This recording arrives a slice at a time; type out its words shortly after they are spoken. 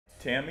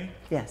Tammie?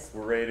 Yes.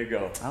 We're ready to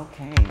go.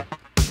 Okay.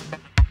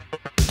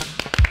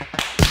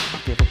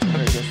 Give it to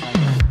her just like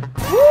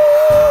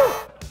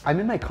that. I'm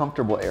in my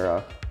comfortable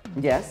era.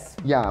 Yes.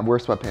 Yeah, I wear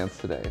sweatpants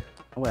today.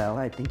 Well,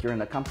 I think you're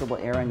in a comfortable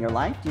era in your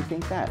life. Do you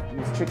think that?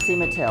 Miss Trixie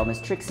Mattel,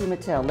 Miss Trixie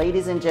Mattel,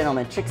 ladies and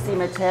gentlemen, Trixie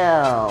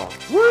Mattel.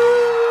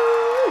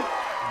 Woo!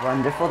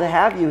 Wonderful to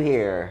have you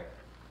here.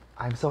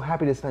 I'm so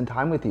happy to spend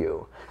time with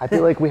you. I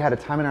feel like we had a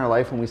time in our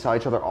life when we saw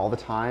each other all the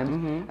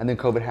time, and then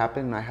COVID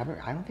happened, and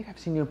I don't think I've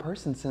seen you in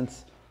person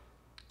since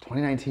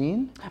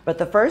 2019. But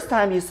the first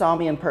time you saw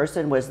me in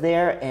person was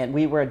there, and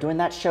we were doing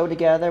that show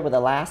together with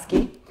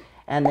Alaska,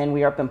 and then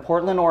we were up in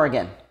Portland,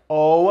 Oregon.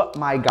 Oh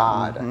my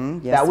God.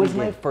 Yes, that was we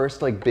my did.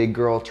 first like big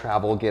girl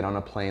travel get on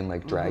a plane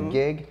like drag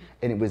gig,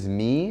 and it was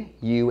me,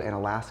 you, and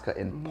Alaska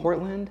in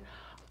Portland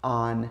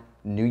on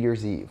New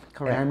Year's Eve.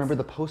 Correct. And I remember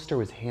the poster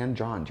was hand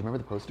drawn. Do you remember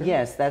the poster?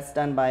 Yes, that's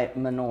done by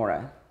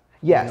Menorah.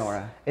 Yes.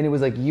 Menorah. And it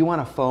was like you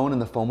on a phone,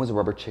 and the phone was a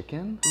rubber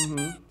chicken.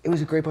 It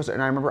was a great poster,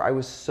 and I remember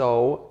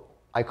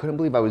I couldn't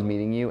believe I was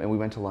meeting you, and we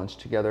went to lunch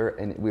together,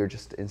 and we were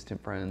just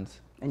instant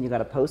friends. And you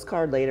got a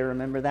postcard later,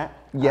 remember that?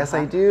 Yes,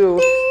 I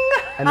do.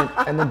 And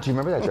then, do you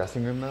remember that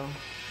dressing room though?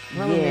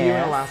 Remember me, you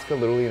in Alaska,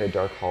 literally in a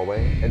dark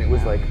hallway, and it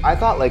was like I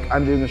thought like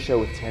I'm doing a show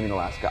with Tammie in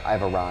Alaska.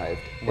 I've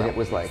arrived, and it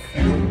was like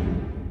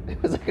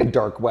a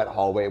dark, wet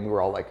hallway, and we were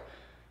all like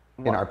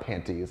in our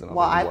panties. And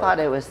Well, I thought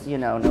it was,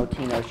 no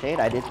tea, no shade.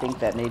 I did think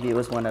that maybe it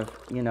was one of,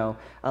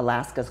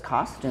 Alaska's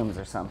costumes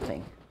or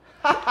something.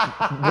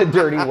 the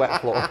dirty, wet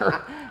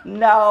floor.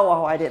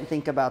 No, I didn't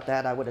think about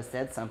that. I would have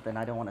said something.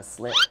 I don't want to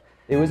slip.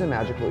 It was a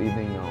magical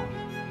evening, though.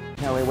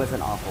 No, it was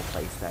an awful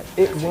place.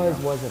 It was,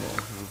 wasn't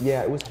it?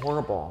 Yeah, it was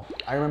horrible.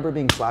 I remember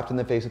being slapped in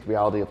the face with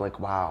reality of like,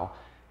 wow,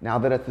 now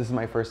that this is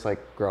my first like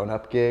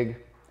grown-up gig.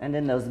 And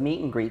then those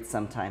meet and greets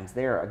sometimes,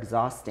 they're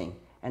exhausting.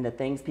 And the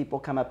things people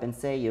come up and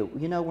say,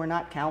 we're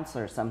not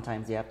counselors.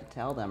 Sometimes you have to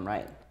tell them,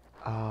 right?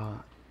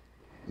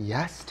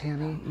 Yes,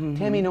 Tammie.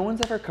 Tammie, no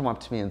one's ever come up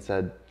to me and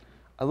said,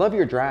 I love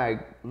your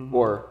drag,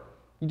 or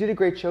you did a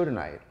great show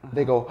tonight.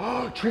 They go,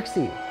 oh,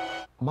 Trixie,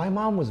 my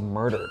mom was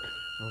murdered.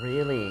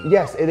 Really?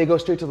 Yes, and they go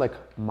straight to like,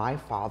 my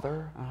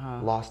father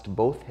lost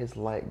both his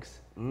legs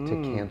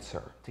to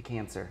cancer. To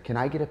cancer. Can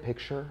I get a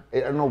picture?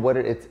 I don't know what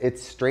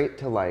it's straight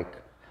to like.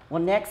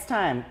 Well, next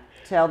time,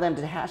 tell them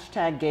to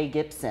hashtag Gay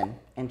Gibson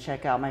and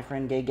check out my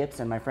friend Gay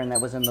Gibson, my friend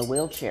that was in the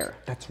wheelchair.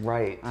 That's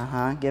right.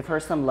 Give her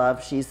some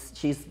love.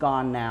 She's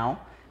gone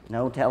now.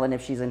 No telling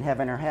if she's in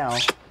heaven or hell.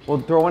 We'll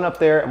throw one up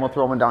there and we'll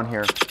throw one down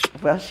here.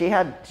 Well, she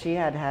had,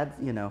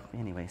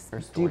 anyways. Her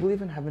Do you story.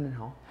 believe in heaven and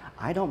hell?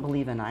 I don't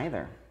believe in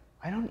either.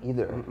 I don't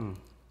either.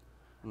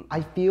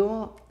 I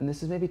feel, and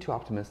this is maybe too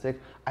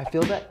optimistic, I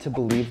feel that to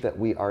believe that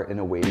we are in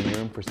a waiting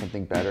room for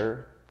something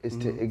better is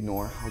to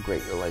ignore how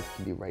great your life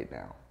can be right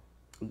now.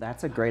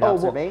 That's a great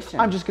observation.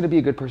 Well, I'm just going to be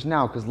a good person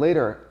now because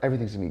later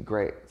everything's going to be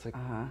great. It's like,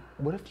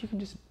 what if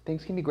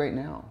things can be great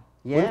now?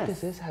 Yes. What if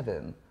this is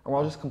heaven? Or we're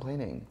all just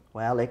complaining?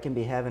 Well, it can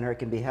be heaven or it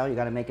can be hell. You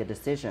got to make a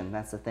decision.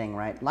 That's the thing,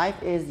 right?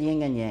 Life is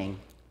yin and yang.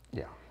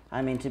 Yeah.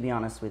 I mean, to be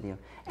honest with you.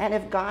 And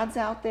if God's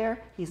out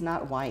there, he's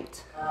not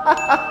white.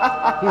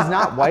 He's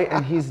not white,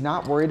 and he's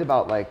not worried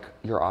about like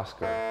your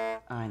Oscar.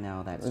 I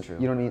know, that's true.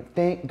 You know what I mean?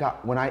 Thank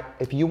God.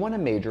 If you won a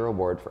major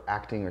award for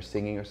acting or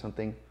singing or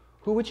something,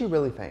 who would you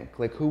really thank?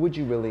 Like, who would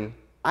you really?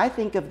 I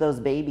think of those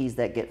babies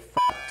that get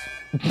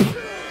fucked.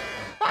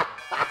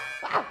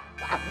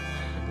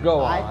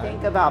 Go on. I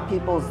think about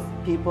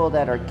people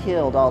that are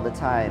killed all the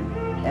time,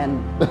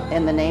 and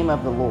in the name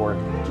of the Lord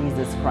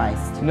Jesus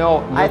Christ. No,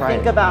 I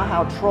think about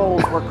how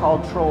trolls were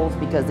called trolls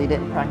because they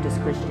didn't practice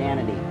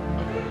Christianity.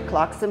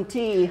 Clock some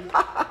tea.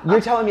 You're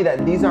telling me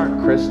that these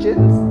aren't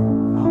Christians?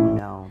 Oh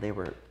no, they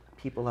were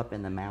people up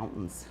in the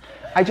mountains.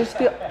 I just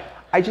feel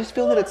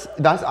that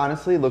that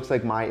honestly looks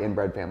like my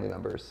inbred family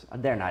members.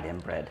 They're not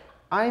inbred.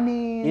 I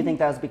mean, You think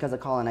that was because of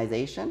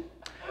colonization?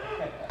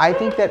 I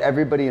think that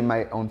everybody in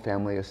my own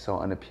family is so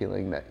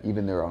unappealing that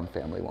even their own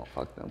family won't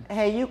fuck them.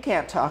 Hey, you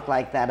can't talk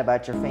like that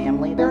about your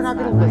family. They're That's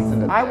not gonna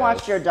listen to I this.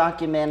 watched your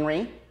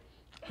documentary.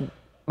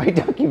 My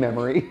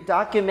documentary.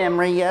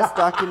 Documentary, yes,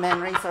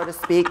 documentary, so to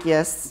speak,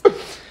 yes.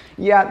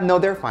 Yeah, no,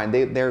 they're fine.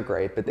 They're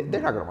great, but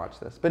they're not gonna watch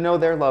this. But no,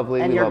 they're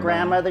lovely. And We your love them.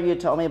 grandmother, you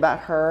told me about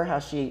her, how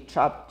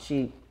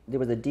there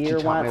was a deer She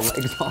chopped my once.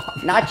 legs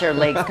off. Not your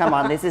legs, come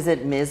on, this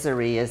isn't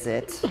misery, is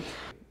it?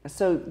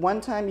 So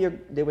one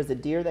time there was a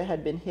deer that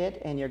had been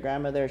hit and your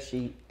grandmother,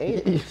 she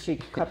ate it, she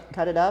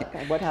cut it up.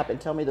 And what happened?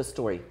 Tell me the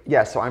story.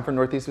 Yeah, so I'm from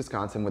Northeast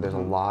Wisconsin where there's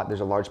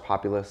a large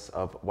populace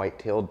of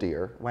white-tailed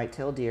deer.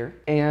 White-tailed deer.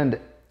 And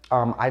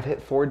I've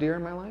hit 4 deer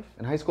in my life.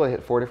 In high school, I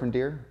hit 4 different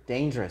deer.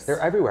 Dangerous.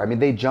 They're everywhere. I mean,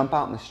 they jump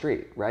out in the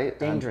street, right?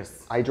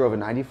 Dangerous. I drove a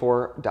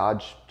 94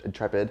 Dodge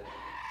Intrepid,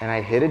 and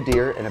I hit a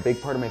deer, and a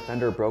big part of my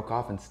fender broke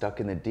off and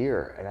stuck in the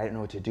deer, and I didn't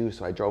know what to do,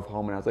 so I drove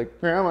home, and I was like,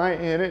 Grandma, I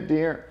hit a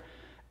deer.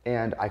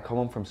 And I come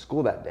home from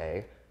school that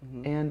day,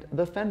 and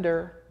the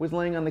fender was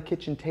laying on the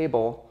kitchen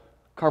table,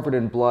 covered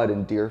in blood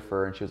and deer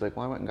fur, and she was like,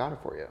 well, I went and got it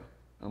for you.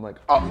 I'm like,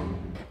 oh.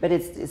 But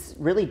it's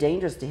really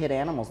dangerous to hit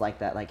animals like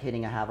that, like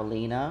hitting a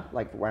javelina,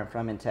 like where I'm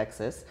from in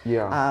Texas.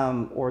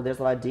 Yeah. Or there's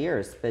a lot of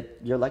deers, but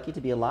you're lucky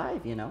to be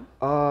alive, you know?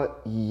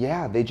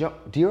 Yeah, they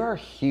jump. Deer are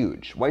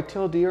huge.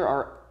 White-tailed deer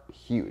are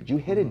huge. You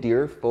hit a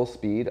deer full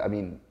speed, I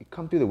mean, you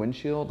come through the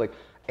windshield, like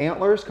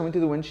antlers coming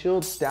through the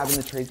windshield, stabbing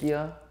the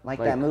trachea. Like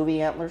that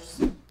movie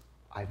Antlers?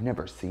 I've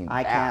never seen that.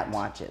 I can't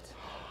watch it.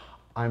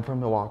 I'm from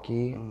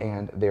Milwaukee,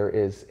 and there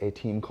is a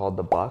team called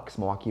the Bucks,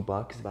 Milwaukee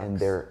Bucks, and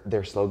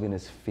their slogan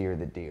is "Fear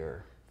the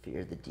Deer."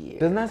 Fear the deer.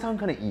 Doesn't that sound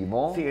kind of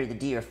evil? Fear the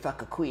deer,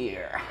 fuck a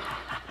queer.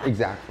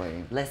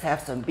 Exactly. Let's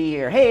have some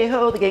beer. Hey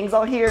ho, the gang's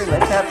all here.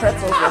 Let's have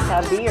pretzels. Let's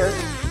have beer.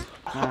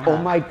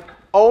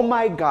 Oh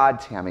my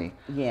God, Tammie.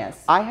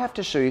 Yes. I have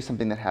to show you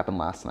something that happened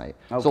last night.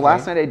 Okay. So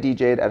last night I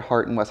DJ'd at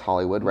Heart in West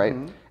Hollywood, right?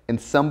 And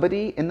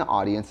somebody in the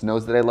audience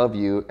knows that I love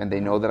you, and they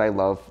know that I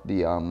love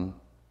the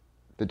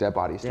dead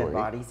body story. Dead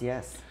bodies,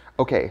 yes.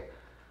 Okay,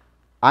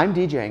 I'm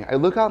DJing. I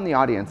look out in the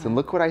audience and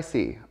look what I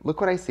see. Look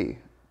what I see.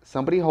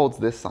 Somebody holds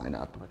this sign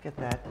up. Look at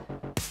that.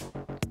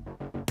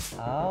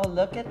 Oh,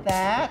 look at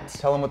that.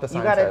 Tell them what the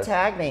sign says. You gotta says.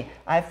 tag me.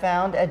 I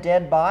found a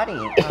dead body.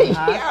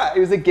 Yeah, it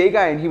was a gay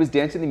guy, and he was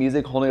dancing to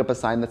music holding up a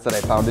sign that said,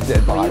 I found a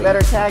dead body. Well, you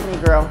better tag me,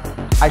 girl.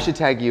 I should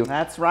tag you.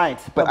 That's right.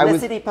 But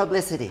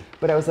Publicity.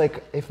 But I was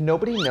like, if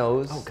nobody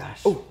knows. Oh,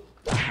 gosh. Oh.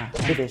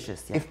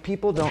 Ambitious, yeah. If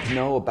people don't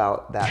know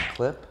about that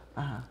clip,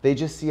 they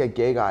just see a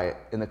gay guy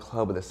in the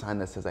club with a sign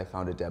that says, I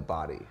found a dead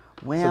body.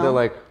 Well, so they're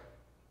like,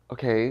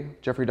 okay,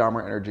 Jeffrey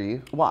Dahmer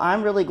energy. Well,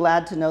 I'm really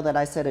glad to know that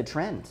I set a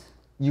trend.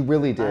 You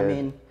really did. I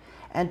mean,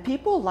 and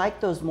people like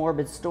those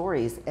morbid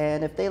stories.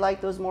 And if they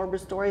like those morbid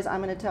stories,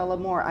 I'm going to tell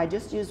them more. I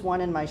just used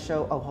one in my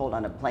show. Oh, hold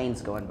on. A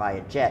plane's going by,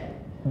 a jet.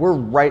 We're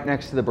right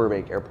next to the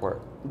Burbank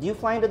airport. Do you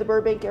fly into the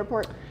Burbank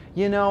airport?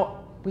 You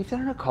know, we've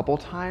done it a couple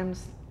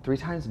times, 3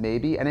 times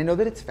maybe. And I know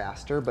that it's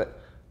faster,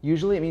 but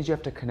usually it means you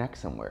have to connect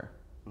somewhere.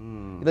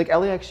 Like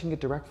LAX, you can get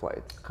direct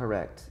flights.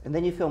 Correct. And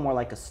then you feel more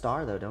like a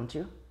star, though, don't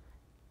you?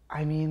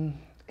 I mean,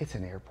 it's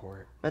an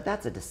airport. But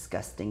that's a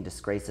disgusting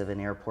disgrace of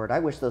an airport. I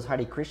wish those Hare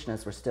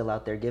Krishnas were still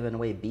out there giving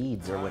away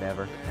beads or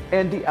whatever.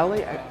 And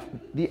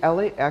the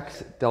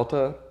LAX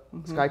Delta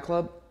Sky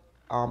Club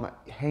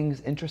hangs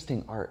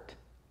interesting art,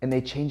 and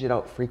they change it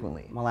out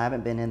frequently. Well, I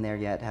haven't been in there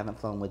yet. Haven't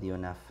flown with you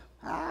enough.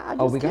 I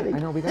know we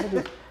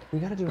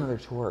got to do another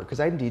tour because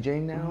I'm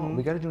DJing now.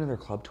 We got to do another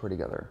club tour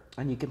together.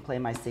 And you can play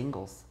my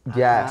singles.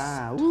 Yes,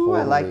 Ooh, totally.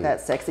 I like that.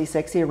 Sexy,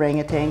 sexy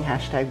orangutan.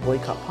 Hashtag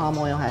boycott palm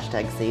oil.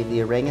 Hashtag save the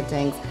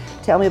orangutans.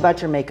 Tell me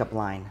about your makeup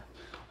line.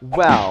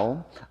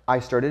 Well, I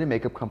started a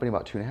makeup company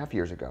about 2.5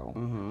 years ago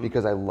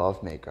because I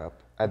love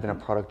makeup. I've been a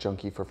product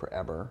junkie for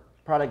forever.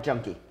 Product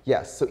junkie.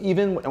 Yes. So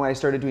even when I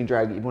started doing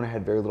drag, even when I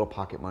had very little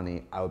pocket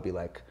money, I would be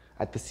like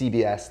at the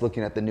CVS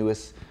looking at the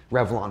newest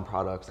Revlon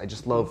products. I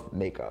just love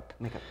makeup.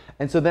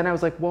 And so then I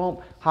was like,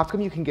 well, how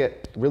come you can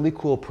get really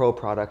cool pro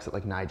products at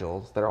like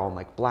Nigel's that are all in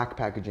like black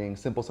packaging,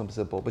 simple,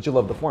 but you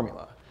love the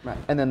formula. Right.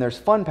 And then there's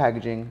fun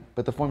packaging,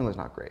 but the formula's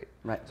not great.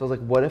 Right. So I was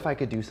like, what if I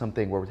could do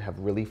something where we'd have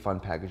really fun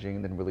packaging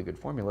and then really good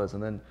formulas?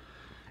 And then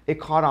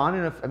it caught on,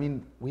 and I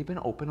mean, we've been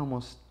open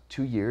almost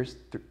 2 years,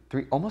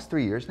 almost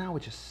 3 years now,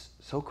 which is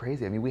so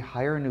crazy. I mean, we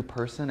hire a new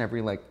person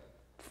every like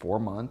 4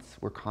 months.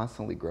 We're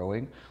constantly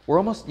growing.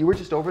 You were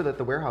just over at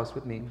the warehouse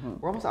with me.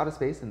 We're almost out of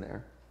space in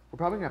there. We're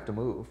probably gonna have to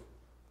move.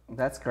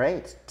 That's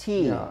great.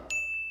 T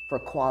for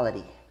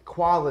quality.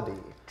 Quality.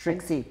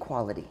 Trixie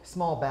quality.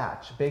 Small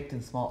batch, baked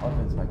in small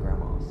ovens by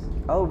grandmas.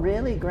 Oh,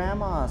 really?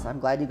 Grandmas. I'm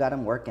glad you got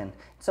them working.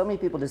 So many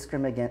people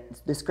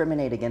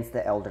discriminate against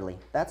the elderly.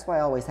 That's why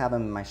I always have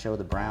them in my show,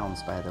 The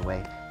Browns, by the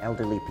way.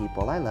 Elderly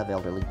people. I love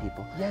elderly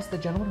people. Yes, the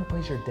gentleman who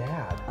plays your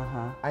dad.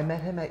 I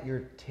met him at your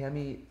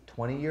Tammie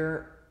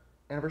 20-year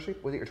anniversary.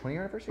 Was it your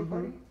 20-year anniversary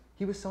party?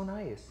 He was so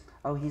nice.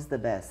 Oh, he's the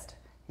best.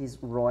 He's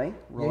Roy,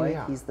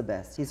 yeah. He's the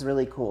best. He's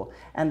really cool.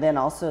 And then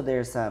also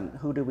there's,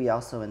 who do we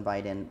also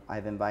invite in?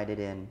 I've invited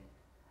in,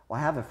 well,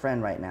 I have a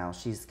friend right now.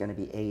 She's going to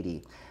be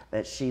 80.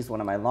 But she's one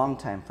of my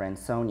longtime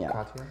friends, Sonia.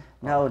 Katya?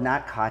 No,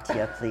 not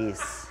Katya,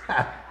 please.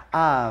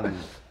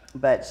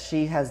 But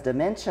she has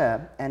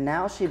dementia, and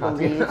now she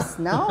believes,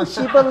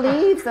 she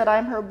believes that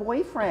I'm her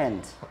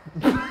boyfriend.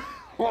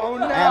 Oh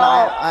no! And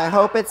I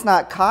hope it's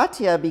not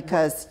Katya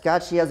because,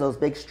 God, she has those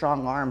big,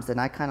 strong arms,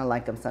 and I kind of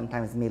like them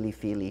sometimes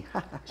mealy-feely.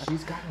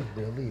 She's gotten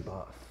really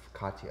buff,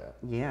 Katya.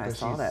 Yeah, I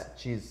saw that.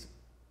 She's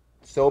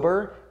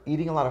sober,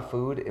 eating a lot of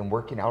food, and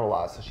working out a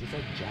lot, so she's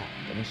like jacked.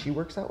 I mean, she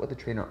works out with a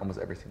trainer almost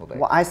every single day.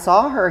 Well, I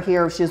saw her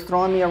here. She was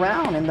throwing me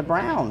around in the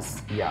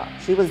Browns. Yeah.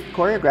 She was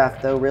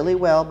choreographed, though, really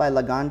well by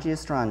Laganji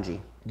Estrangi.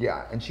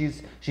 Yeah, and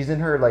she's in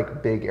her,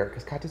 like, big air,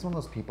 because Katya's one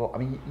of those people, I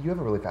mean, you have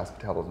a really fast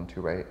metabolism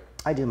too, right?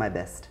 I do my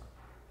best.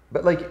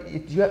 But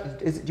like, do you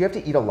have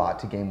to eat a lot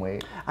to gain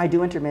weight? I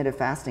do intermittent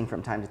fasting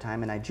from time to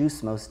time, and I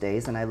juice most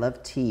days, and I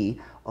love tea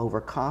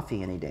over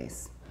coffee any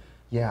days.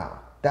 Yeah,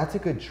 that's a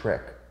good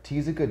trick. Tea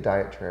is a good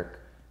diet trick,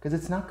 because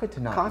it's not good to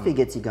not Coffee eat.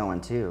 gets you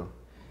going, too.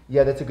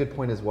 Yeah, that's a good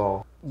point as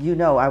well. You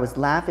know, I was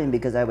laughing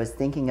because I was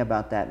thinking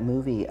about that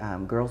movie,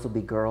 Girls Will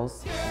Be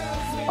Girls.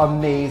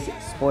 Amazing.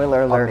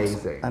 Spoiler alert.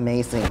 Amazing.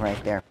 Amazing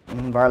right there.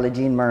 Varley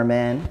Jean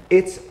Merman.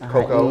 It's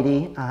Coco.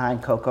 Edie.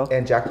 And Coco.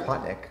 And Jack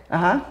Plotnick.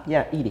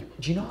 Yeah, Edie.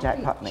 Do you know Jack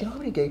do you know how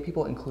many gay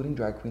people, including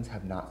drag queens,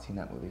 have not seen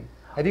that movie?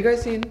 Have you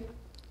guys seen?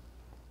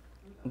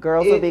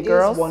 Girls Will Be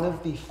Girls? It is one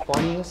of the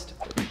funniest.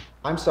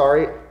 I'm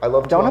sorry. I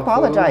love Don't Tuang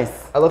apologize.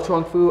 Fu. I love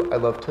Tuang Fu. I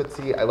love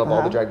Tootsie. I love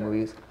all the drag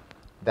movies.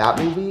 That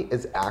movie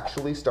is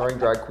actually starring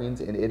drag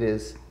queens, and it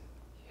is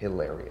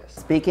hilarious.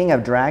 Speaking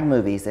of drag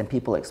movies and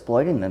people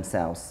exploiting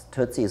themselves,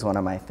 Tootsie is one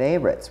of my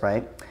favorites,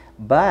 right?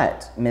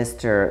 But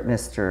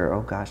Mr.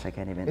 Oh gosh, I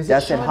can't even.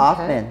 Dustin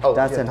Hoffman. Oh,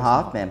 Dustin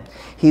Hoffman.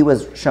 He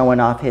was showing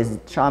off his.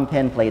 Sean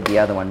Penn played the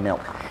other one,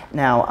 Milk.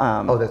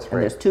 Now, oh, that's right.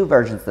 And there's two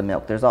versions of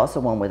Milk. There's also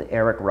one with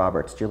Erik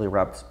Roberts, Julia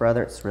Roberts'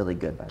 brother. It's really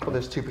good, by the way. Oh,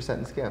 there's 2%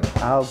 in skin.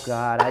 Oh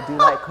God, I do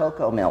like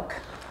cocoa milk.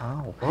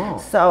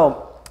 Oh.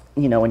 So,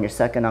 you know, when you're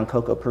sucking on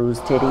Coco Peru's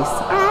titties.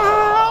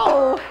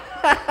 Oh.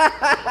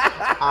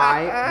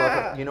 I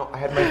love it. You know, I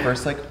had my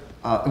first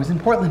it was in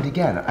Portland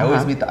again. I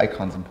always meet the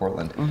icons in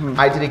Portland.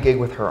 I did a gig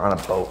with her on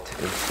a boat.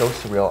 It was so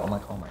surreal. I'm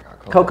like, oh my God,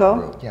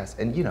 Coco? Peru. Yes,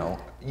 and you know,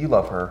 you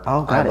love her.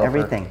 Oh God, I love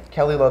everything. Her.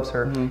 Kelly loves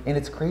her. And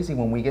it's crazy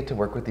when we get to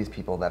work with these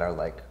people that are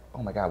like,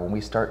 oh my God, when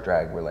we start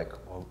drag, we're like,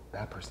 whoa,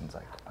 that person's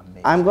like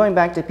amazing. I'm going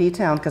back to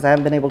P-Town because I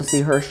haven't been able to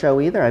see her show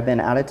either. I've been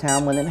out of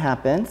town when it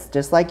happens,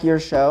 just like your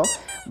show.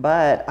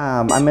 But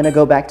I'm going to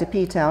go back to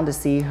P-Town to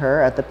see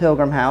her at the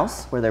Pilgrim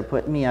House where they're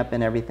putting me up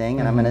and everything.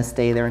 And I'm going to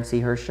stay there and see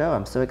her show.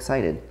 I'm so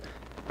excited.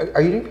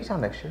 Are you doing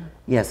P-Town next year?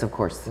 Yes, of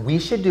course. We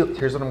should do,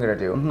 here's what I'm going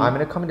to do. I'm going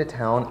to come into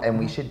town and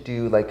we should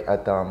do like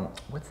at the,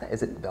 what's that?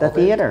 Is it Velvet? The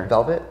theater.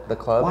 Velvet, the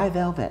club? Why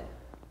Velvet?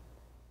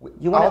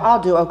 You want to?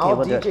 I'll do. Okay, I'll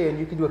we'll DJ do it. and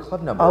you can do a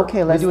club number.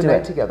 Okay, let's do it. We do a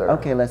night together.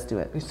 Okay, let's do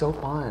it. It'd be so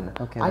fun.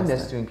 Okay, I let's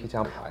miss do it. doing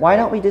P-Town. Why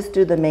don't we just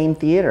do the main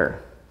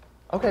theater?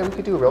 Okay, we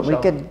could do a real show.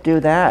 We could do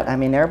that. I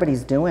mean,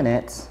 everybody's doing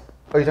it.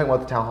 Are you talking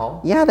about the town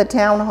hall? Yeah, the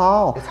town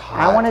hall. It's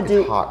hot. I want to do.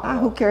 It's hot,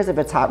 who cares if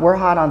it's hot? We're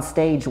hot on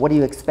stage. What do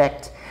you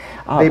expect?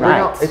 They bring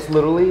out. It's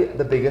literally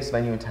the biggest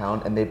venue in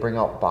town, and they bring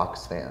out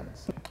box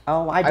fans.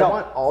 Oh, I don't. I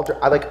want all.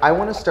 I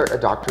want to start a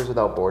Doctors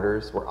Without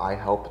Borders where I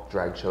help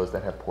drag shows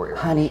that have poor air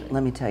Honey, conditioning.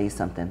 let me tell you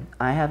something.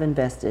 I have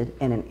invested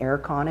in an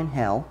aircon in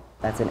hell.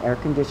 That's an air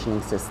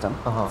conditioning system.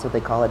 That's what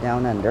they call it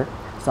down under.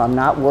 So I'm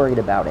not worried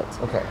about it.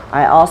 Okay.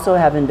 I also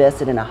have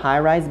invested in a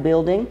high-rise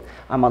building.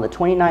 I'm on the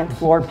 29th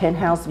floor,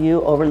 penthouse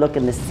view,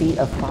 overlooking the Sea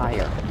of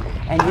Fire.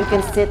 And you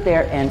can sit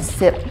there and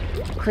sip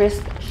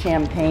crisp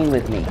champagne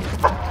with me.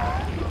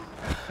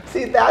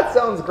 See, that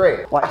sounds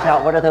great. Watch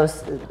out, what are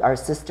those, our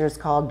sisters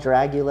called,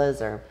 Dragulas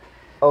or?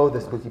 Oh,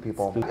 the spooky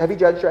people. Have you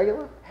judged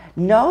Dragula?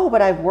 No,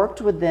 but I've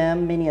worked with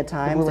them many a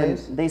times, The and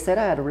Boulets? they said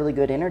I had a really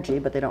good energy,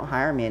 but they don't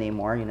hire me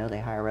anymore. You know, they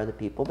hire other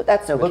people, but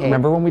that's okay. Look,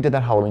 remember when we did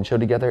that Halloween show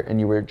together and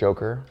you were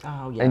Joker?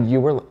 Oh, yeah. And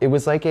you were, it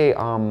was like a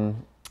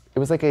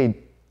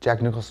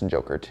Jack Nicholson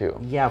Joker too.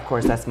 Yeah, of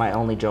course, that's my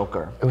only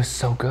Joker. It was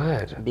so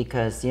good.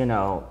 Because, you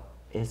know,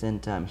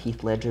 isn't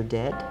Heath Ledger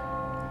dead?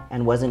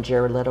 And wasn't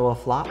Jared Leto a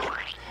flop?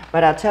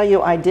 But I'll tell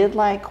you, I did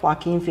like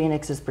Joaquin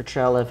Phoenix's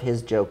portrayal of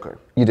his Joker.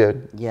 You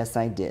did? Yes,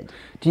 I did.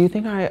 Do you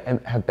think I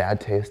have bad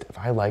taste if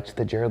I liked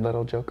the Jared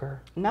Leto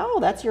Joker?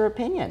 No, that's your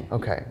opinion.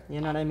 Okay. You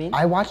know what I mean?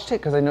 I watched it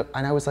because I know,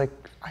 and I was like,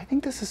 I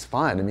think this is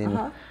fun. I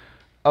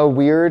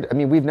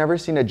mean, we've never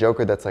seen a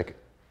Joker that's like,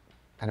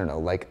 I don't know,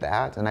 like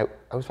that, and I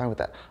was fine with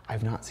that.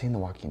 I've not seen the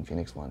Joaquin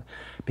Phoenix one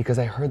because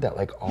I heard that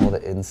like all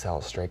the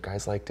incel straight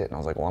guys liked it, and I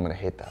was like, well, I'm gonna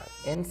hate that.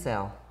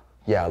 Incel.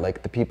 Yeah,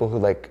 like the people who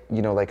like,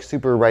 you know, like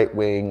super right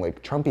wing,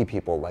 like Trumpy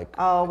people, like.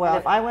 Oh, well,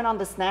 if I went on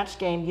the Snatch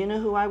Game, you know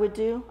who I would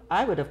do?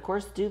 I would, of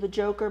course, do the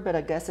Joker, but I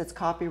guess it's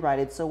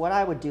copyrighted. So what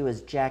I would do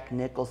is Jack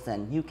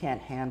Nicholson. You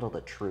can't handle the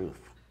truth.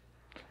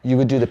 You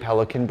would do the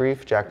Pelican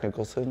Brief, Jack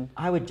Nicholson?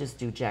 I would just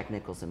do Jack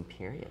Nicholson,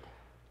 period.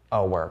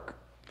 Oh, work.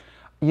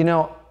 You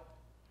know.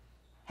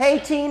 Hey,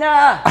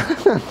 Tina!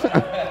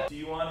 Do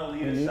you want to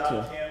lead us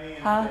out, Tammie?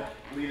 And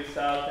lead us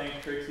out,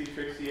 thank Trixie.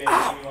 Trixie,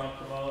 anything you want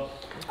to promote?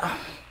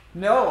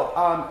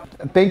 No,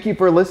 thank you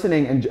for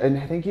listening and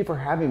thank you for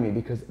having me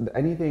because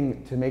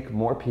anything to make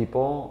more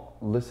people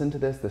listen to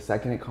this the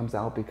second it comes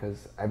out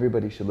because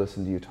everybody should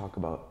listen to you talk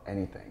about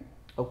anything.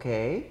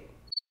 Okay.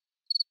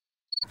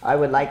 I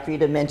would like for you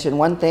to mention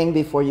one thing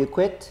before you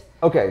quit.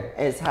 Okay.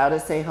 Is how to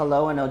say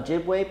hello in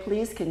Ojibwe,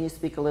 please. Can you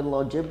speak a little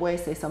Ojibwe?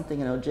 Say something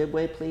in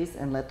Ojibwe, please,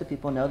 and let the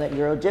people know that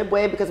you're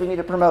Ojibwe because we need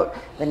to promote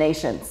the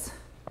nations.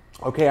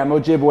 Okay, I'm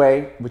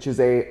Ojibwe, which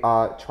is a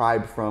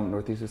tribe from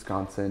northeast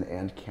Wisconsin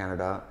and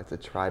Canada. It's a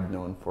tribe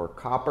known for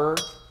copper,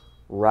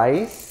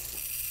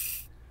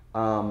 rice,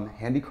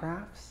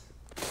 handicrafts,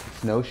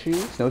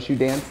 snowshoe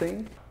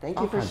dancing. Thank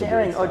you for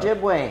sharing,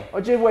 Ojibwe.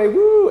 Ojibwe,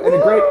 woo! And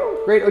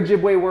a great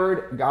Ojibwe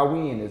word,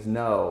 gaween, is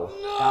no.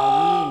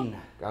 Gaween.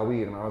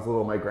 Gaween. When I was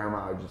little, my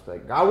grandma would just be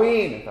like,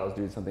 gaween, if I was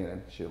doing something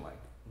that she didn't like.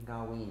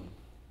 Gaween.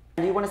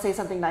 Do you want to say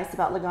something nice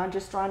about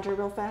Laganja Stranger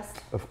real fast?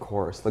 Of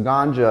course.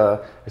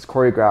 Laganja has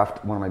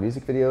choreographed one of my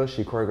music videos.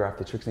 She choreographed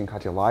the Trixie and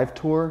Katya live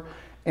tour.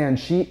 And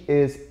she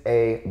is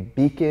a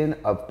beacon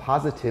of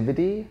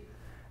positivity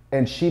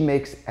And she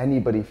makes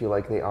anybody feel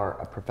like they are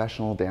a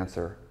professional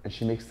dancer, and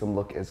she makes them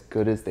look as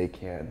good as they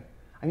can.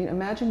 I mean,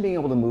 imagine being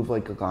able to move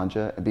like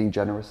Laganja and being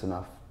generous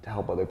enough to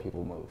help other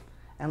people move.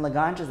 And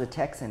Laganja's a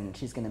Texan, and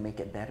she's going to make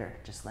it better,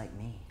 just like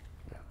me.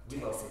 Yeah.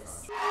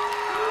 Texas.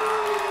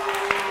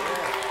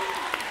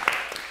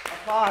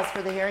 Applause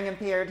for the hearing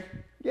impaired.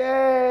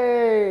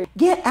 Yay!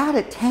 Get out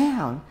of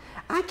town.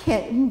 I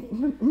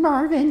can't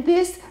Marvin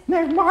this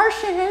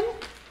Martian.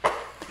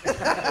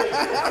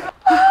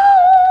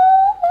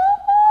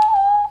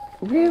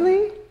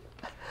 Really?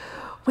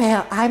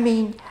 Well, I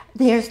mean,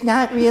 there's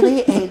not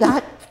really a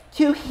lot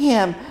to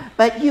him,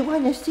 but you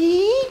want to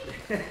see?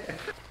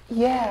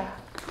 Yeah.